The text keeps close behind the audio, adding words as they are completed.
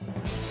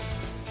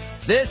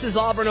This is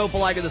Auburn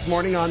Opelika this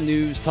morning on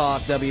News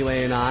Talk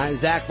WANI.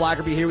 Zach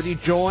Blackerby here with you,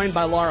 joined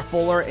by Laura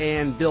Fuller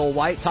and Bill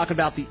White, talking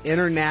about the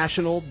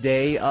International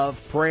Day of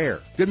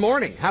Prayer. Good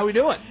morning. How are we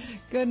doing?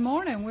 Good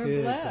morning.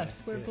 We're blessed.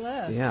 We're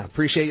blessed. Yeah,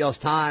 appreciate y'all's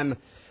time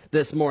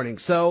this morning.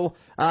 So,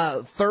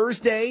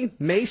 Thursday,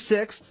 May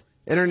 6th,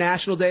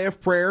 International Day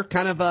of Prayer,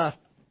 kind of a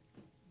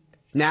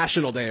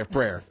National Day of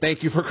Prayer.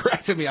 Thank you for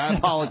correcting me. I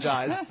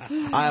apologize.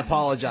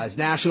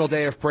 National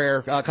Day of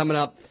Prayer coming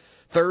up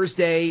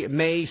Thursday,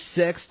 May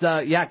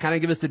 6th. Kind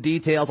of give us the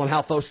details on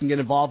how folks can get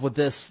involved with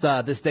this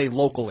day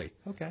locally.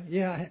 Okay.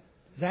 Yeah,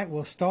 Zach,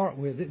 we'll start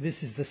with it.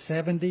 This is the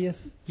 70th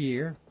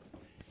year.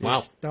 Wow.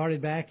 It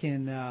started back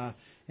in the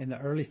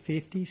early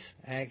 50s.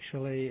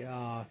 Actually,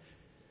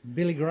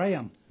 Billy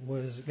Graham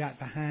got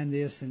behind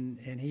this, and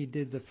he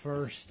did the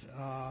first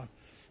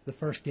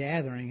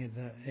gathering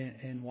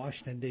in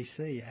Washington,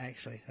 D.C.,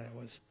 actually. That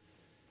was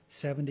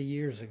 70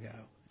 years ago.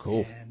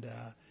 Cool.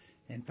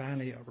 And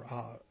finally,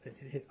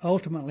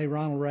 ultimately,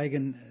 Ronald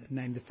Reagan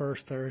named the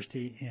first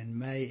Thursday in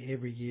May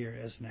every year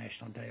as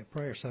National Day of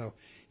Prayer. So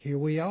here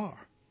we are.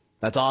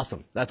 That's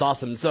awesome.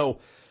 So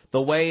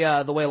the way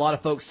a lot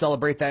of folks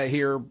celebrate that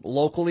here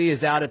locally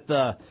is out at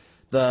the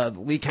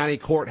Lee County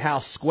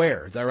Courthouse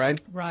Square. Is that right?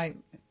 Right.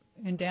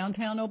 In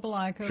downtown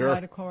Opelika, Sure.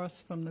 right across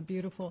from the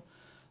beautiful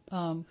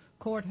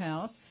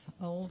courthouse,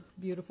 old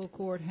beautiful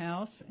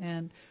courthouse,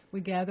 and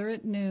we gather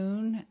at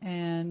noon,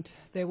 and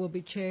there will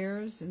be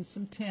chairs and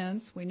some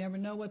tents. We never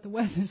know what the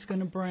weather's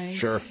going to bring.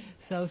 Sure.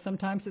 So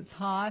sometimes it's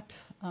hot,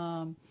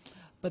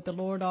 but the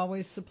Lord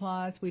always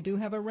supplies. We do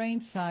have a rain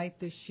site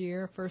this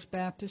year. First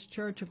Baptist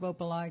Church of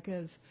Opelika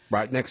is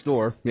Right next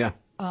door. Yeah.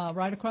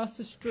 right across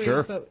the street.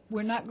 Sure. But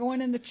we're not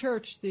going in the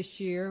church this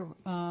year.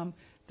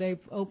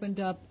 They've opened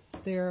up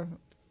their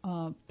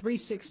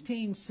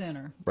 316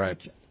 Center, Right.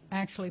 which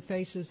actually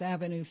faces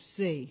Avenue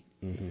C.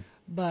 Mm-hmm.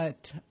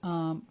 But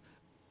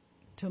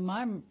to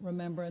my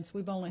remembrance,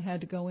 we've only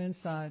had to go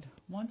inside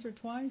once or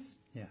twice.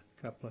 Yeah,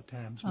 a couple of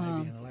times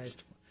maybe in the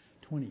last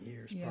 20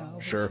 years. Yeah, probably.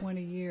 over Sure.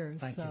 20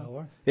 years. Thank you,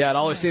 Laura. Yeah, it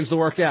always seems to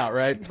work out,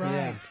 right?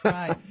 Right,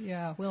 right.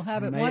 Yeah, we'll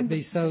have it May one. it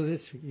be so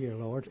this year,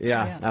 Lord.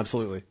 Yeah, Yeah.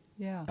 absolutely.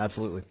 Yeah.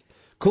 Absolutely.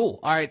 Cool.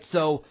 All right.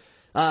 So,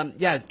 kind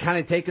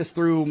of take us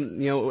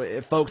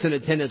through, folks in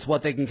attendance,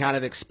 what they can kind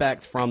of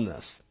expect from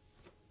this.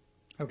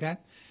 Okay.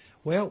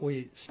 Well,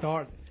 we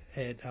start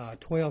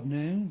at 12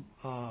 noon.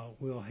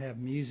 We'll have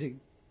music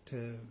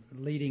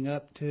leading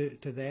up to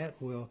that.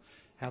 We'll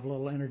have a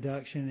little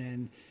introduction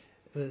and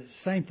the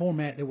same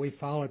format that we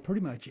follow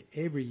pretty much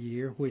every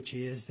year, which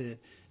is that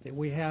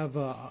we have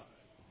a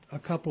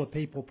couple of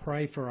people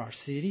pray for our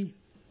city,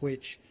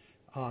 which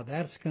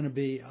that's going to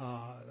be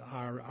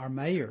our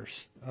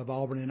mayors of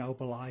Auburn and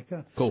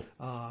Opelika. Cool.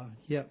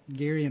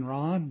 Gary and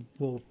Ron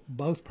will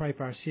both pray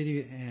for our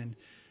city, and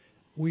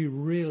we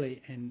really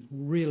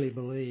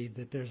believe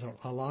that there's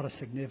a lot of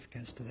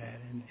significance to that,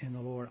 and the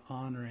Lord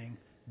honoring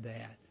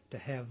that, to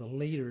have the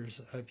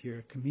leaders of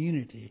your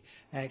community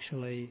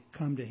actually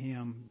come to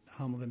Him,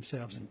 humble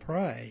themselves, and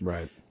pray.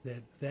 Right.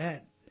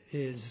 That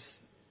is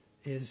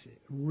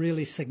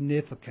really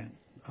significant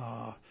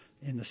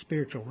in the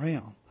spiritual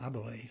realm, I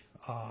believe,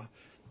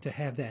 to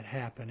have that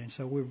happen. And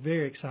so we're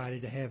very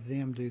excited to have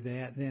them do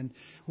that. Then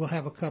we'll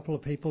have a couple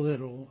of people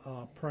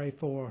that'll pray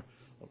for.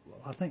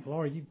 I think,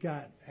 Laura, we've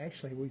got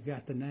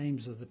the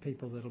names of the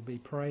people that'll be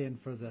praying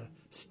for the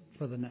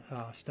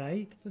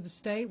state. For the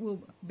state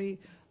will be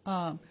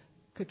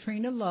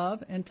Katrina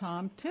Love and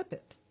Tom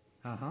Tippett.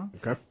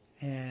 Okay.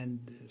 And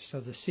so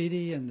the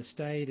city and the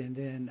state, and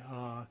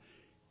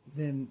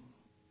then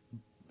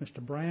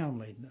Mr.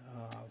 Brownlee,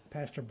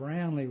 Pastor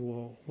Brownlee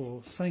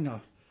will sing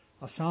a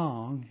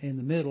song in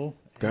the middle,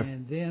 Okay.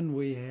 and then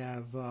we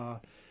have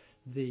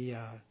the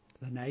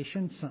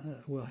nation.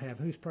 We'll have,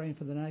 who's praying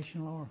for the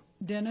nation, Laura?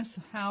 Dennis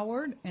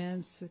Howard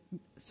and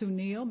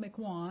Sunil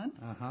McWan.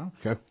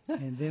 Okay.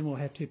 And then we'll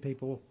have two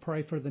people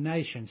pray for the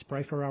nations,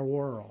 pray for our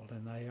world,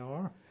 and they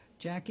are?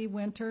 Jackie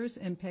Winters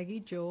and Peggy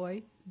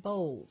Joy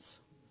Bowles.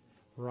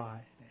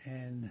 Right.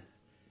 And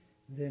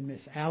then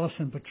Miss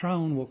Allison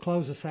Patrone will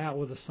close us out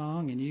with a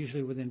song, and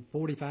usually within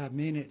 45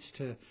 minutes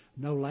to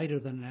no later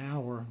than an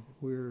hour,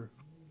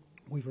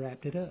 we've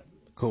wrapped it up.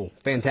 Cool.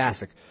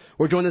 Fantastic.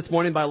 We're joined this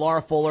morning by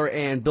Laura Fuller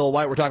and Bill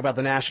White. We're talking about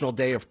the National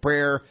Day of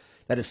Prayer.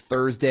 That is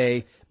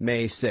Thursday,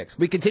 May 6th.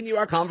 We continue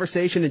our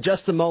conversation in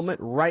just a moment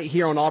right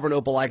here on Auburn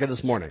Opelika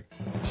this morning.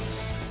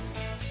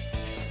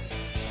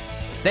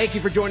 Thank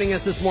you for joining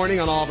us this morning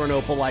on Auburn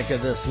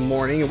Opelika this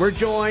morning. And we're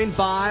joined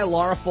by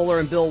Laura Fuller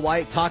and Bill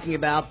White talking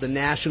about the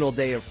National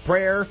Day of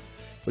Prayer,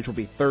 which will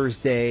be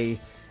Thursday,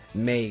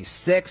 May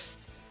 6th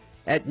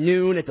at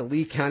noon at the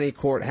Lee County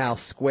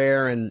Courthouse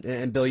Square.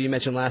 And Bill, you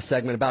mentioned last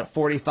segment about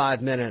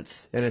 45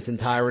 minutes in its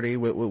entirety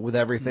with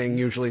everything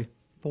usually.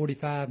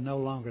 45, no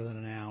longer than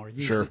an hour.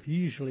 Usually, Sure.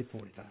 Usually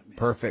 45 minutes.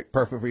 Perfect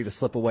for you to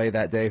slip away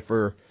that day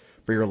for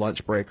your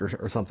lunch break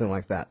or something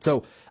like that.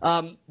 So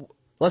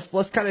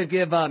let's kind of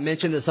give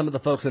mention to some of the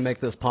folks that make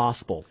this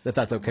possible, if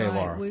that's okay, Right.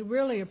 Laura. We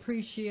really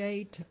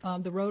appreciate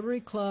the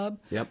Rotary Club.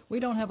 Yep. We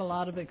don't have a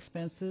lot of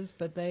expenses,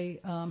 but they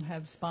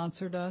have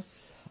sponsored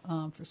us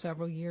for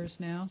several years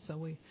now, so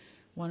we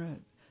want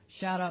to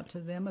shout out to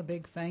them a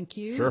big thank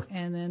you. Sure.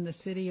 And then the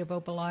City of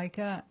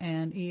Opelika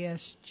and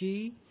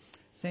ESG,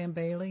 Sam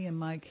Bailey and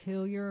Mike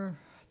Hillier,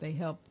 they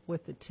help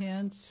with the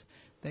tents.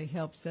 They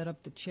help set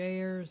up the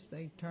chairs.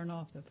 They turn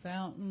off the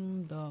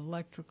fountain, the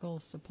electrical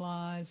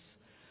supplies.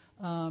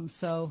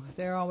 So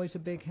they're always a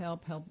big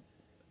help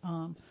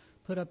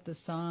put up the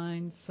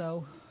signs.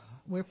 So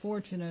we're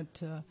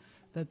fortunate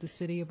that the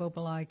City of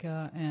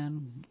Opelika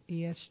and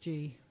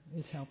ESG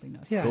is helping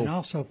us. Yeah, Cool. and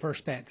also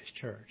First Baptist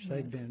Church.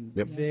 They've been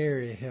Yep.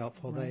 very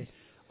helpful. They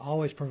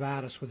always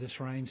provide us with this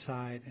rain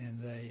site,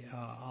 and they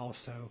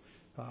also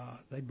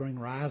they bring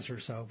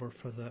risers over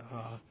for the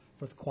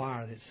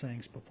choir that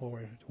sings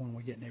before when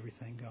we're getting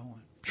everything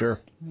going.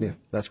 Sure. Yeah,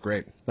 that's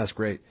great. That's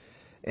great.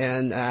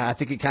 And I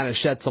think it kind of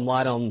sheds some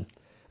light on,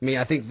 I mean,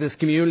 I think this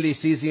community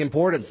sees the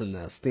importance in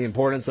this, the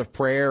importance of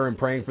prayer and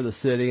praying for the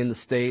city and the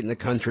state and the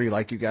country,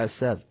 like you guys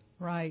said.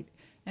 Right.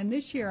 And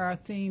this year our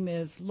theme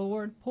is,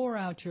 Lord, pour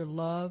out your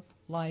love,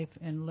 life,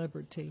 and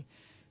liberty.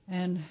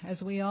 And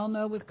as we all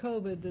know with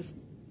COVID this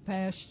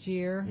past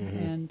year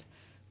and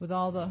with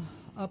all the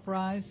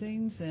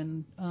uprisings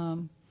and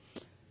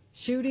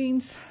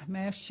shootings,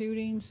 mass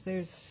shootings,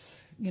 there's,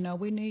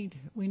 we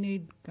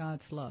need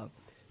God's love.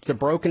 It's a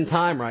broken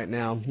time right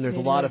now. There's a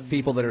It lot is. of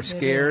people that are It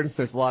scared. is.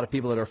 There's a lot of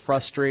people that are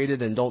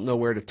frustrated and don't know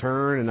where to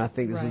turn. And I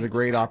think this is a Right.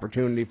 great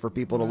opportunity for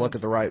people to look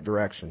at the right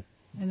direction.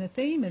 And the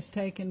theme is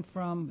taken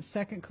from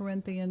 2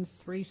 Corinthians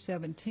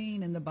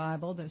 3:17 in the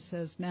Bible that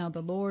says, now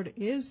the Lord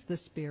is the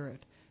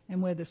Spirit,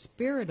 and where the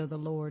Spirit of the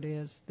Lord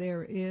is,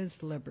 there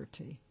is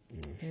liberty.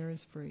 There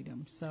is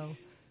freedom. So,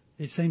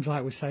 It seems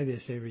like we say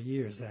this every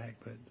year, Zach,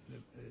 but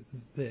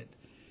that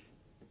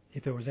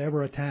if there was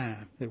ever a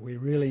time that we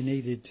really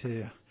needed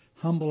to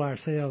humble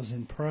ourselves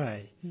and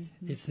pray,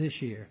 it's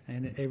this year.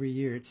 And every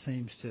year it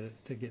seems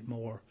to get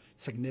more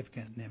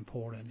significant and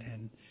important.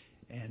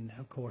 And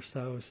of course,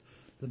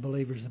 the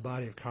believers of the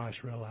body of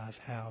Christ realize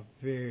how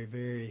very,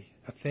 very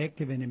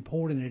effective and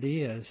important it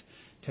is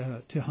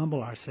to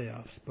humble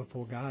ourselves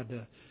before God,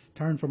 to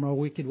turn from our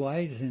wicked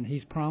ways, and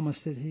He's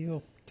promised that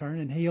He'll turn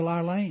and heal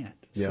our land.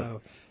 Yeah.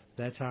 So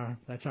that's our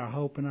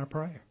hope and our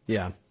prayer.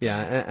 Yeah,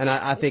 yeah, and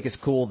I think it's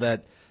cool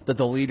that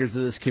the leaders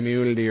of this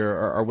community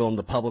are willing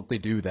to publicly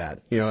do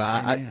that.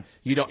 Amen.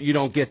 You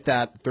don't get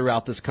that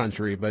throughout this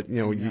country, but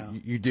No.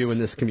 you do in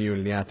this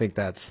community. I think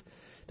that's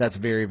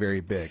very, very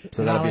big.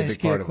 So And that'll I'll be a big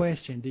ask you a part of it.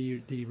 question. Do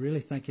you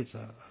really think it's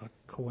a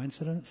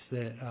coincidence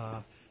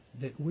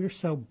that we're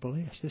so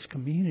blessed, this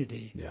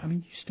community? Yeah. I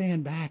mean, you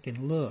stand back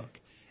and look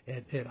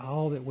at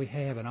all that we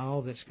have and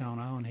all that's gone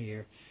on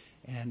here,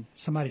 and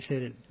somebody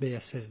said it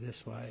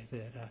this way,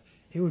 that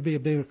it would be a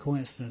bigger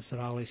coincidence that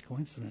all these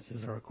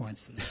coincidences are a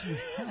coincidence.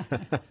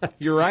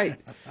 You're right.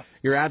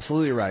 You're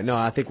absolutely right. No,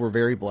 I think we're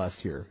very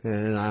blessed here,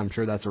 and I'm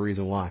sure that's the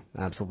reason why.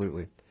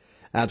 Absolutely,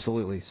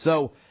 absolutely.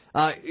 So,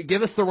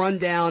 give us the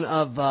rundown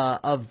of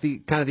the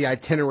kind of the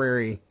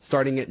itinerary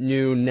starting at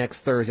noon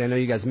next Thursday. I know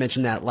you guys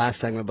mentioned that last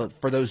segment, but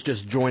for those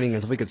just joining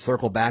us, if we could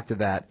circle back to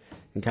that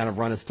and kind of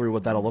run us through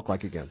what that'll look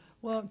like again.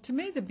 well, to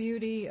me, the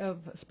beauty of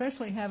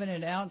especially having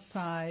it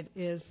outside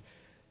is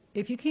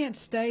if you can't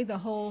stay the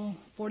whole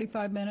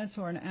 45 minutes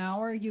or an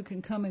hour, you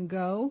can come and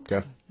go.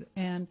 Okay.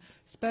 And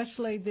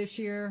especially this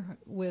year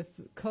with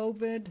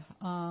COVID,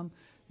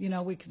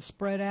 we can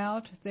spread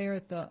out there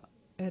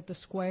at the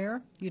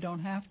square. You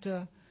don't have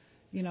to,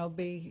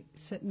 be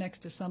sitting next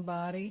to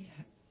somebody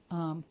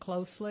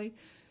closely.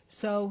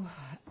 So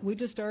we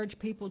just urge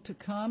people to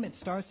come. It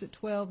starts at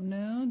 12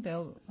 noon.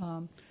 They'll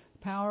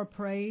Power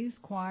Praise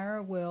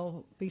Choir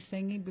will be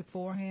singing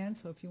beforehand.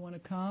 So if you want to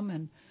come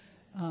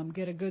and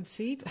get a good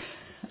seat,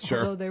 Sure.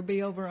 although there'll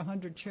be over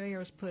 100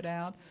 chairs put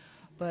out,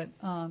 but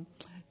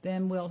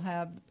then we'll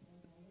have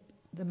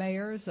the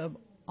mayors of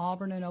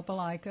Auburn and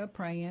Opelika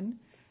praying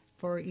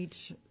for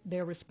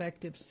their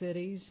respective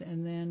cities,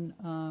 and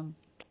then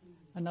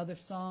another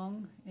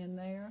song in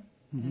there.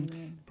 And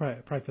then,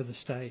 Pray for the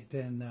state,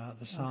 and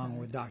the song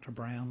with Dr.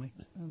 Brownlee.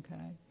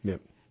 okay.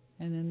 Yep.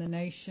 And then the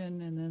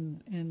nation, and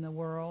then in the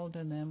world,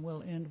 and then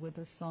we'll end with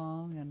a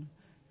song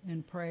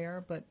and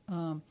prayer. But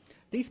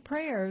these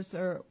prayers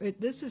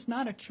this is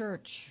not a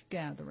church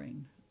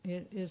gathering.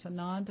 It is a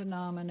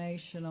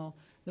non-denominational,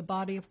 the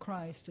body of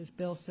Christ, as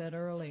Bill said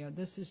earlier.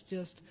 This is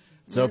just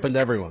It's open to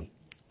everyone.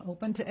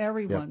 open to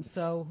everyone.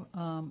 So,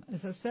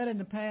 as I've said in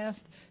the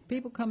past,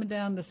 people coming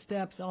down the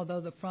steps, although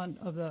the front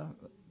of the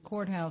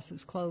courthouse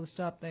is closed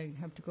up, they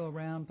have to go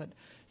around. But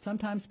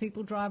sometimes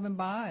people driving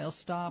by will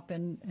stop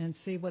and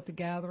see what the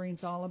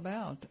gathering's all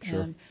about.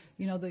 Sure. And,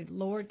 the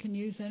Lord can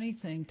use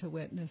anything to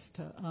witness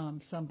to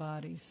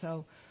somebody.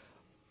 So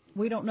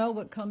we don't know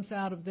what comes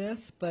out of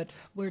this, but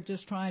we're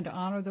just trying to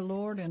honor the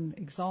Lord and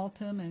exalt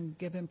Him and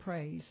give Him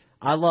praise.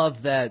 I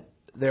love that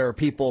there are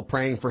people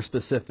praying for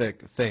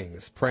specific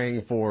things,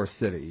 praying for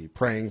city,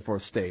 praying for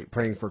state,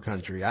 praying for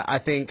country. I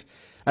think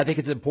I think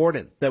it's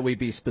important that we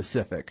be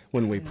specific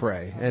when we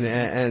pray,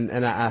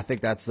 and I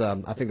think that's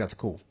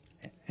cool.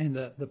 And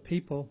the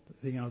people,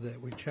 that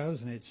we've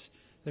chosen,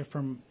 they're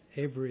from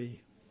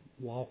every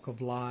walk of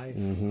life,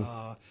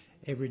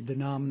 every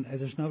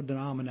there's no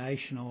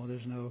denominational,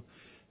 there's no,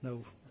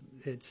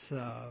 it's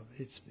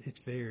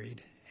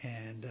varied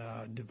and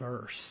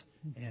diverse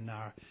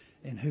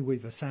in who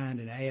we've assigned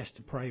and asked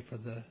to pray for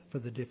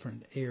the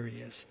different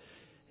areas,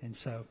 and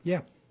so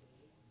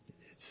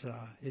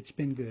it's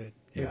been good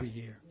every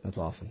year. That's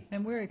awesome.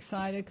 And we're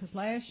excited because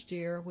last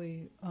year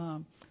we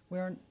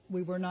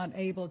were not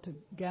able to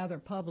gather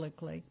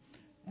publicly,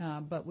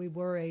 but we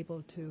were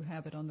able to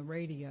have it on the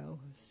radio.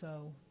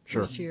 So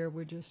this year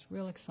we're just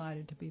real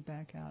excited to be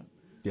back out.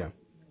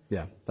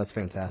 Yeah, that's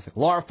fantastic.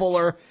 Laura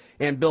Fuller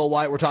and Bill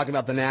White, we're talking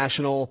about the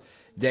National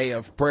Day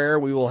of Prayer.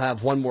 We will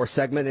have one more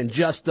segment in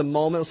just a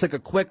moment. Let's take a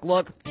quick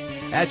look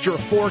at your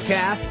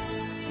forecast.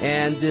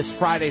 And this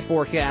Friday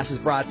forecast is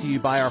brought to you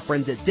by our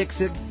friends at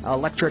Dixit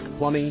Electric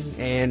Plumbing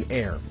and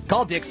Air.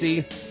 Call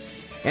Dixie,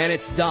 and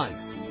it's done.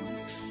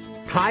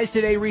 Highs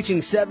today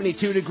reaching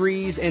 72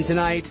 degrees, and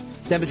tonight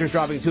temperatures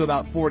dropping to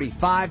about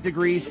 45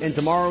 degrees, and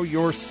tomorrow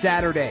your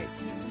Saturday.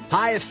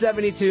 High of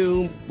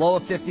 72, low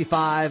of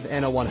 55,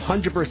 and a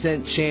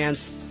 100%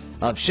 chance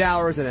of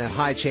showers and a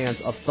high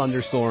chance of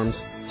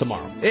thunderstorms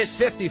tomorrow. It's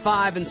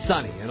 55 and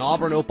sunny in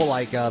Auburn,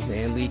 Opelika,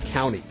 and Lee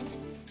County.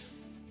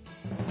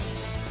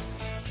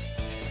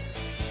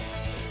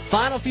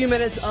 Final few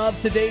minutes of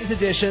today's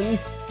edition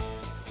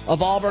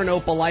of Auburn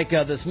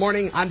Opelika this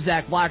morning. I'm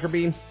Zach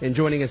Blackerby, and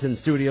joining us in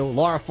studio,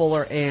 Laura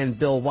Fuller and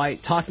Bill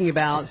White, talking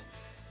about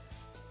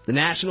the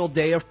National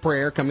Day of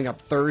Prayer coming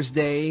up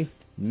Thursday,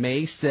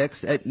 May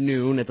 6th at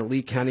noon at the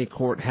Lee County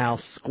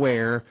Courthouse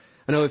Square.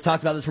 I know we've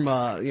talked about this from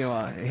a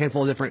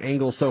handful of different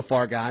angles so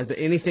far, guys, but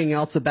anything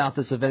else about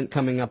this event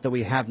coming up that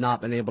we have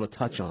not been able to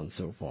touch on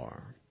so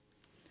far?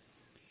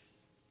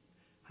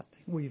 I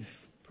think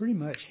we've pretty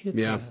much hit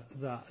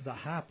the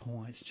high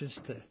points.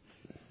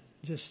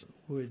 Just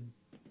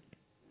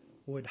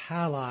would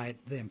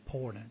highlight the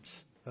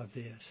importance of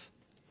this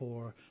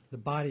for the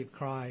body of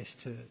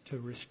Christ to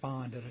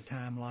respond at a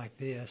time like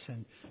this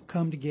and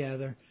come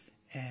together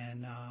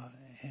and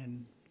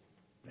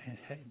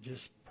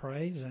just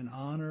praise and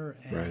honor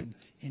and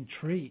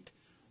entreat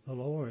the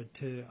Lord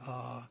to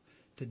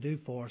do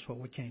for us what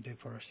we can't do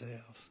for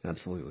ourselves.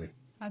 Absolutely.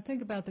 I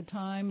think about the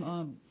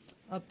time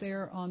up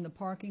there on the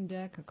parking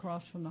deck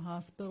across from the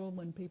hospital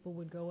when people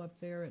would go up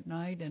there at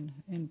night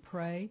and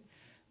pray.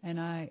 And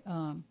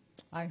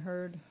I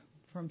heard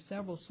from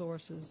several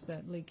sources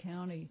that Lee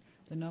County,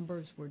 the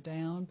numbers were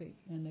down,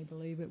 and they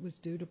believe it was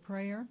due to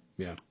prayer.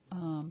 Yeah.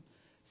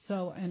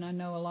 So, and I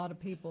know a lot of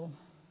people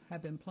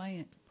have been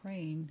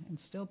praying and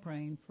still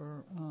praying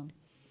for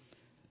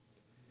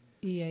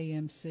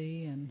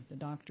EAMC and the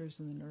doctors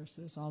and the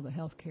nurses, all the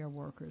healthcare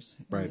workers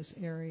in this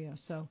area.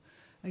 So,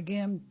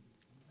 again,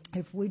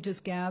 if we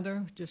just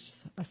gather, just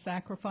a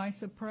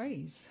sacrifice of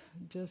praise,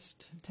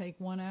 just take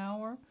 1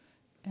 hour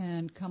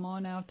and come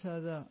on out to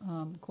the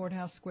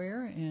courthouse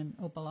square in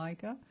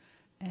Opelika,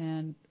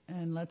 and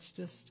let's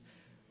just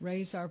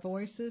raise our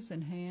voices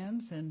and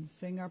hands and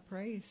sing our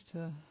praise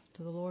to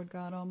the Lord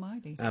God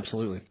Almighty.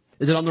 Absolutely.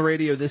 Is it on the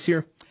radio this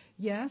year?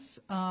 Yes,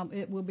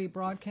 it will be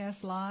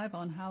broadcast live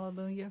on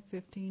Hallelujah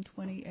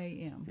 1520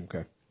 a.m.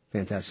 Okay,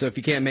 fantastic. So if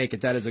you can't make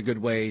it, that is a good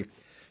way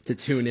to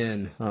tune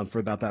in for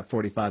about that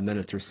 45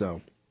 minutes or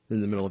so in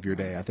the middle of your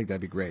day. I think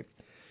that'd be great.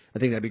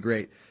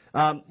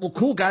 Well,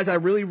 cool, guys. I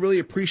really, really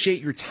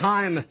appreciate your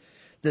time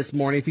this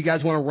morning. If you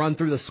guys want to run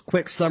through this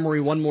quick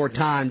summary one more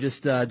time,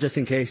 just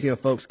in case,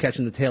 folks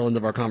catching the tail end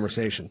of our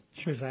conversation.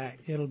 Sure, Zach.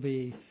 It'll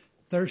be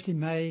Thursday,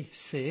 May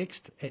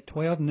 6th at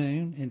 12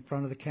 noon in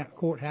front of the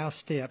courthouse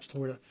steps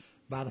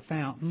by the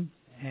fountain.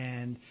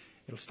 And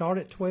it'll start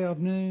at 12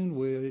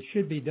 noon. It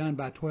should be done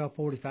by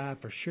 12:45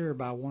 for sure.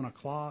 By 1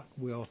 o'clock,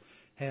 we'll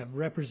have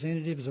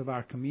representatives of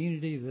our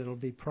community that'll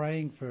be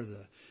praying for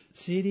the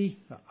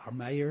city, our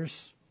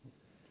mayors,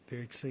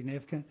 very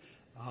significant,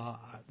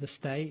 the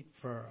state,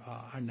 for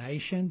our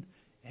nation,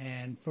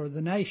 and for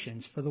the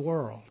nations, for the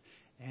world.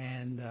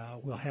 And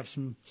we'll have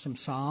some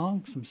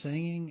song, some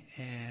singing,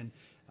 and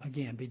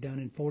again, be done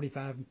in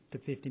 45 to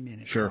 50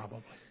 minutes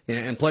probably. Yeah,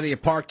 and plenty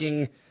of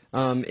parking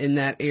in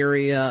that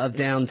area of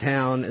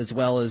downtown, as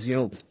well as,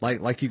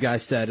 like you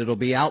guys said, it'll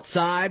be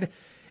outside.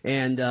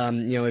 And,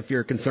 if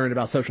you're concerned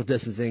about social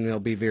distancing, it'll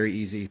be very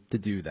easy to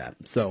do that.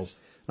 So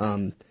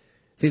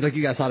seems like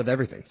you guys thought of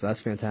everything. So that's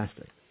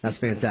fantastic. That's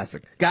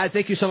fantastic. Guys,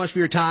 thank you so much for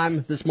your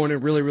time this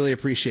morning. Really, really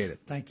appreciate it.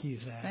 Thank you,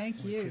 Zach.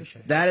 Thank you.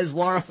 Appreciate it. That is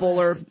Laura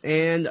Fuller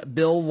and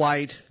Bill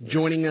White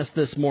joining us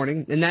this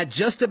morning. And that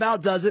just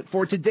about does it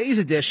for today's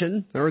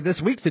edition, or this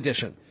week's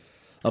edition,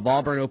 of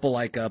Auburn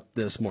Opelika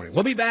this morning.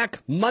 We'll be back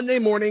Monday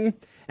morning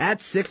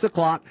at 6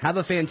 o'clock. Have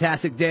a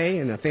fantastic day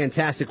and a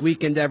fantastic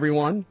weekend,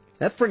 everyone.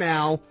 And for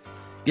now,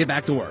 get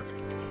back to work.